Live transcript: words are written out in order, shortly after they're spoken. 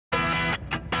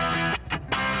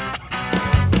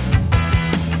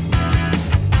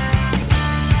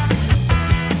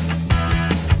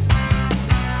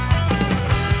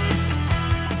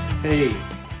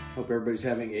everybody's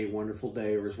having a wonderful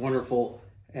day, or as wonderful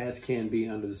as can be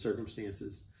under the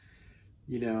circumstances.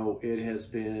 You know, it has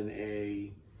been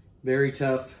a very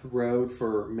tough road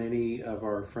for many of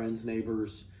our friends,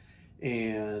 neighbors,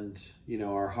 and, you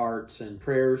know, our hearts and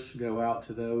prayers go out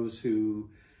to those who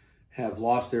have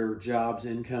lost their jobs,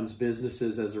 incomes,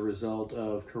 businesses as a result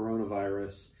of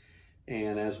coronavirus.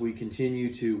 And as we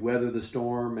continue to weather the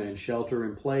storm and shelter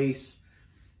in place,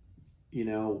 you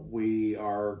know, we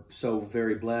are so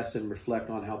very blessed and reflect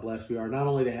on how blessed we are, not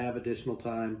only to have additional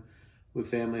time with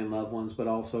family and loved ones, but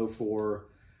also for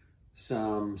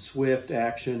some swift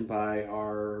action by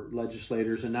our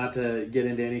legislators. And not to get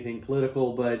into anything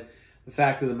political, but the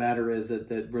fact of the matter is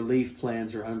that relief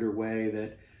plans are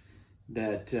underway,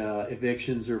 that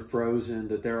evictions are frozen,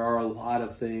 that there are a lot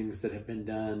of things that have been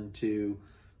done to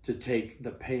take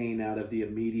the pain out of the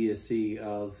immediacy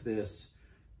of this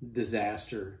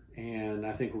disaster. And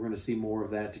I think we're going to see more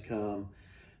of that to come.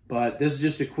 But this is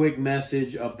just a quick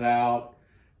message about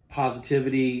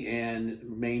positivity and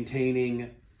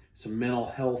maintaining some mental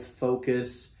health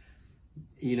focus.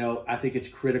 You know, I think it's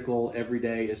critical every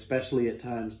day, especially at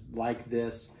times like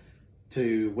this,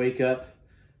 to wake up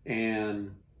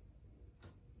and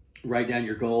write down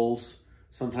your goals.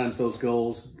 Sometimes those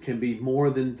goals can be more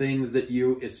than things that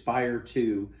you aspire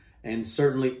to, and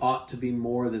certainly ought to be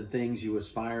more than things you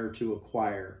aspire to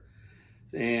acquire.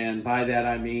 And by that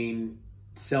I mean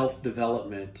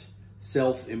self-development,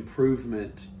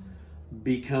 self-improvement,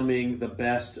 becoming the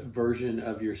best version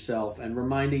of yourself, and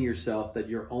reminding yourself that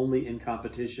you're only in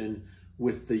competition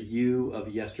with the you of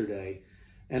yesterday.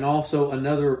 And also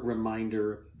another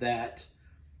reminder that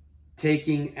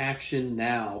taking action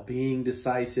now, being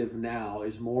decisive now,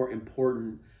 is more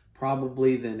important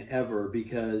probably than ever,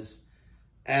 because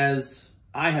as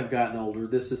I have gotten older,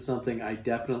 this is something I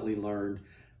definitely learned,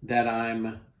 that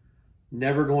I'm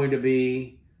never going to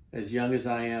be as young as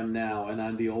I am now, and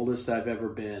I'm the oldest I've ever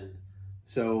been.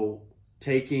 So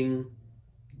taking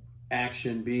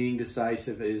action, being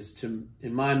decisive is,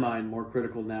 in my mind, more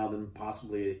critical now than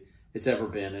possibly it's ever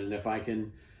been. And if I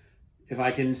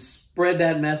can spread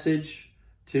that message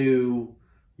to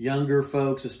younger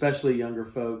folks, especially younger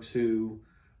folks who,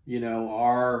 you know,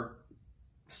 are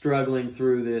struggling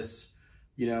through this,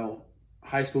 you know,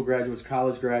 high school graduates,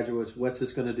 college graduates, what's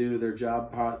this going to do to their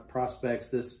job prospects?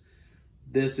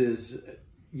 This is,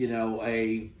 you know,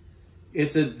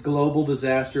 it's a global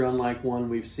disaster unlike one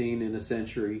we've seen in a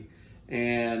century.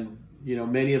 And, you know,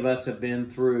 many of us have been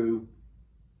through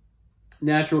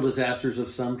natural disasters of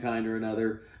some kind or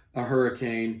another, a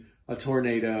hurricane, a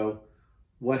tornado,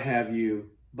 what have you.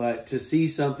 But to see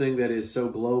something that is so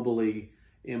globally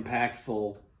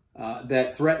impactful,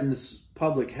 that threatens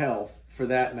public health, for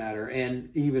that matter,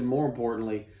 and even more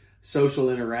importantly, social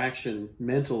interaction,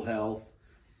 mental health,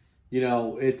 you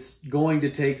know, it's going to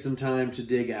take some time to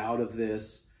dig out of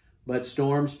this, but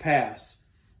storms pass.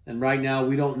 And right now,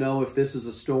 we don't know if this is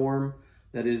a storm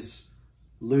that is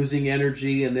losing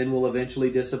energy and then will eventually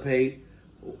dissipate.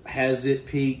 Has it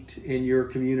peaked in your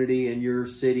community, in your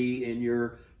city, in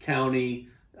your county,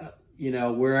 you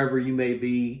know, wherever you may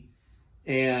be?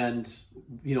 And,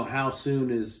 you know, how soon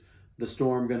is the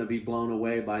storm going to be blown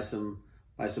away by some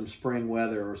spring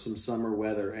weather or some summer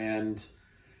weather? And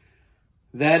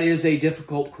that is a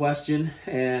difficult question,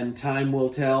 and time will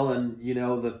tell. And, you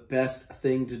know, the best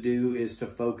thing to do is to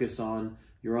focus on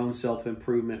your own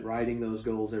self-improvement, writing those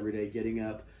goals every day, getting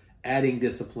up, adding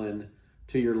discipline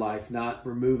to your life, not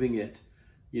removing it,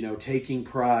 you know, taking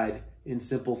pride in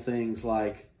simple things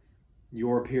like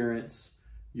your appearance,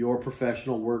 your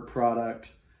professional work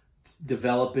product,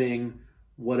 developing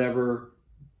whatever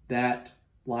that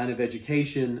line of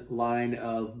education, line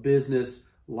of business,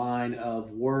 line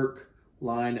of work,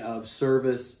 line of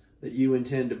service that you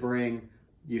intend to bring.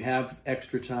 You have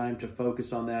extra time to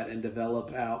focus on that and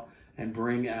develop out and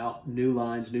bring out new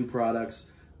lines, new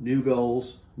products, new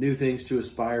goals, new things to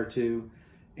aspire to.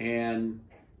 And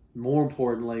more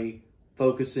importantly,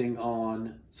 focusing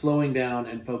on slowing down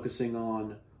and focusing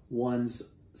on one's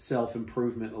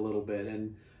self-improvement a little bit.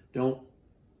 And don't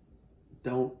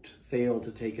fail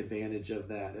to take advantage of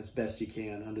that as best you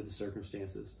can under the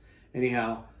circumstances.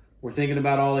 Anyhow, we're thinking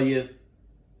about all of you.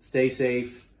 Stay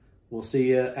safe. We'll see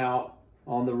you out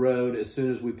on the road as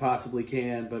soon as we possibly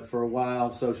can. But for a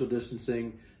while, social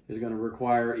distancing is going to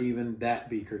require even that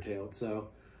be curtailed. So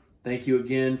thank you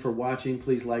again for watching.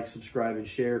 Please like, subscribe, and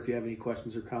share. If you have any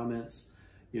questions or comments,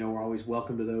 you know, we're always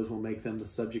welcome to those. We'll make them the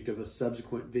subject of a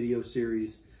subsequent video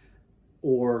series,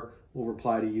 or we'll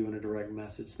reply to you in a direct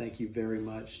message. Thank you very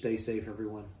much. Stay safe,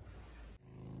 everyone.